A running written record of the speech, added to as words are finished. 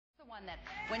fun that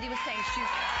Wendy was saying she's...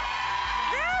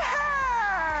 There!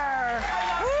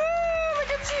 Woo, look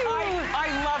at you!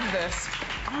 I love this.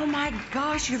 Oh my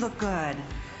gosh, you look good.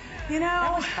 You know,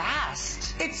 That was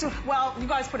fast. it's, well, you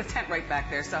guys put a tent right back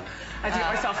there, so I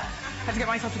had to get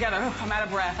myself together. Oh, I'm out of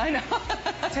breath. I know.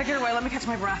 Take it away, let me catch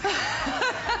my breath.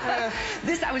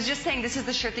 I was just saying, this is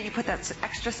the shirt that you put that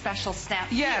extra special stamp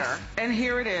Yes, here. and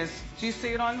here it is. Do you see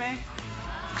it on me?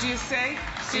 Do you see?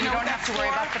 So you don't have to worry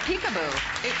about the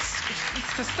peekaboo.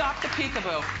 It's to stop the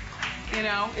peekaboo. You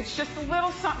know, it's just a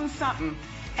little something, something.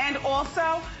 And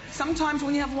also, sometimes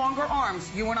when you have longer arms,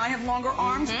 you and I have longer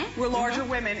arms, we're larger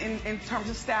women in terms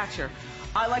of stature.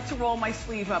 I like to roll my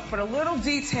sleeve up, but a little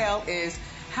detail is,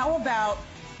 how about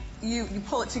you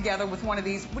pull it together with one of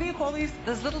these, what do you call these?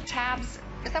 Those little tabs.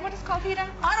 Is that what it's called, Vita?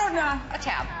 I don't know. A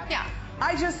tab, yeah.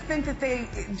 I just think that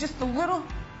just the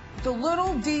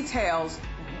little details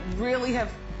really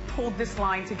have pulled this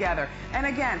line together. And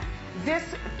again, this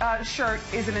shirt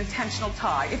is an intentional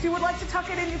tie. If you would like to tuck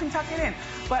it in, you can tuck it in.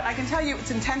 But I can tell you,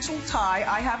 it's intentional tie.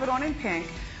 I have it on in pink,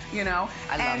 you know.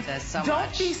 I love this so much.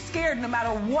 Don't be scared, no matter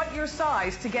what your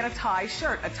size, to get a tie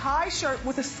shirt. A tie shirt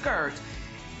with a skirt,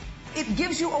 it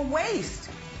gives you a waist.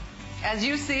 As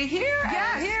you see here,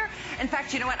 Yes. and here. In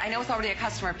fact, you know what? I know it's already a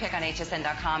customer pick on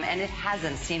hsn.com, and it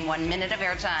hasn't seen 1 minute of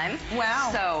airtime. Wow.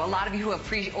 So a lot of you who have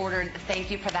pre-ordered, thank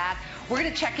you for that. We're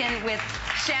going to check in with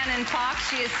Shannon Fox.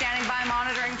 She is standing by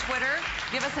monitoring Twitter.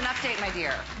 Give us an update, my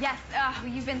dear. Yes,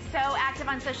 you've been so active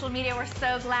on social media. We're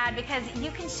so glad because you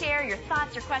can share your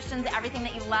thoughts, your questions, everything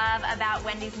that you love about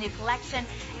Wendy's new collection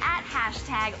at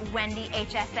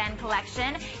 #WendyHSN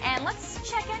collection. And let's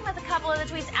check in with a couple of the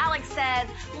tweets. Alex says,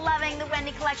 loving the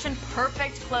Wendy collection,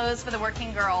 perfect clothes for the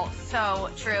working girl. So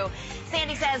true.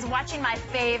 Sandy says, watching my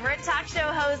favorite talk show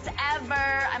host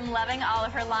ever. I'm loving all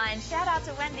of her lines. Shout out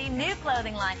to Wendy, new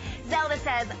clothing line. Zelda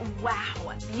says,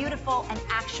 wow, beautiful and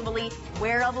actually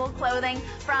wearable clothing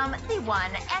from the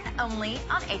one and only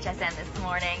on HSN this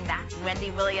morning. That's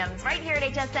Wendy Williams right here at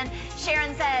HSN.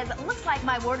 Sharon says, looks like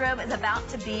my wardrobe is about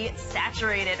to be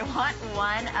saturated. Want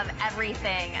one of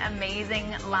everything.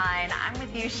 Amazing line. I'm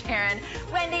with you, Sharon.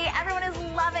 Wendy, everyone is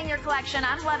loving your collection.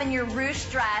 I'm loving your ruche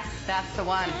dress. That's the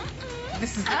one.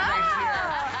 This is it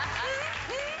right here.